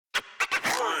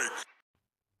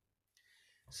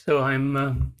So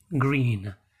I'm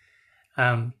green.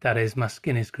 That is, my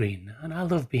skin is green, and I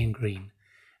love being green.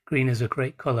 Green is a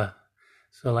great color.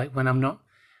 So, like when I'm not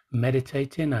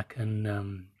meditating, I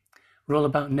can roll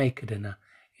about naked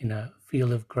in a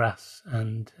field of grass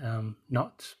and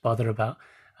not bother about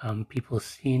people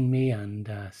seeing me and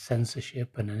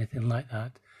censorship and anything like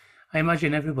that. I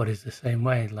imagine everybody's the same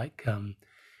way. Like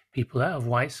people that have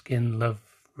white skin love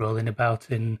rolling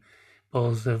about in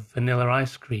bowls of vanilla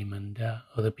ice cream, and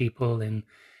other people in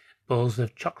bowls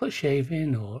of chocolate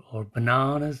shaving or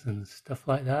bananas and stuff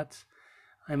like that.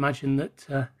 I imagine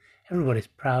that everybody's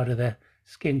proud of their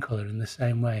skin color in the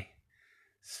same way.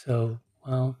 So,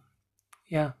 well,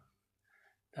 yeah,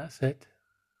 that's it.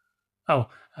 Oh,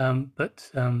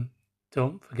 but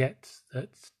don't forget that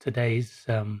today's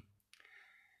a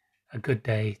good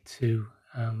day to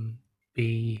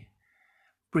be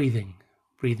breathing.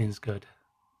 Breathing's good.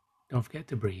 Don't forget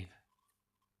to breathe.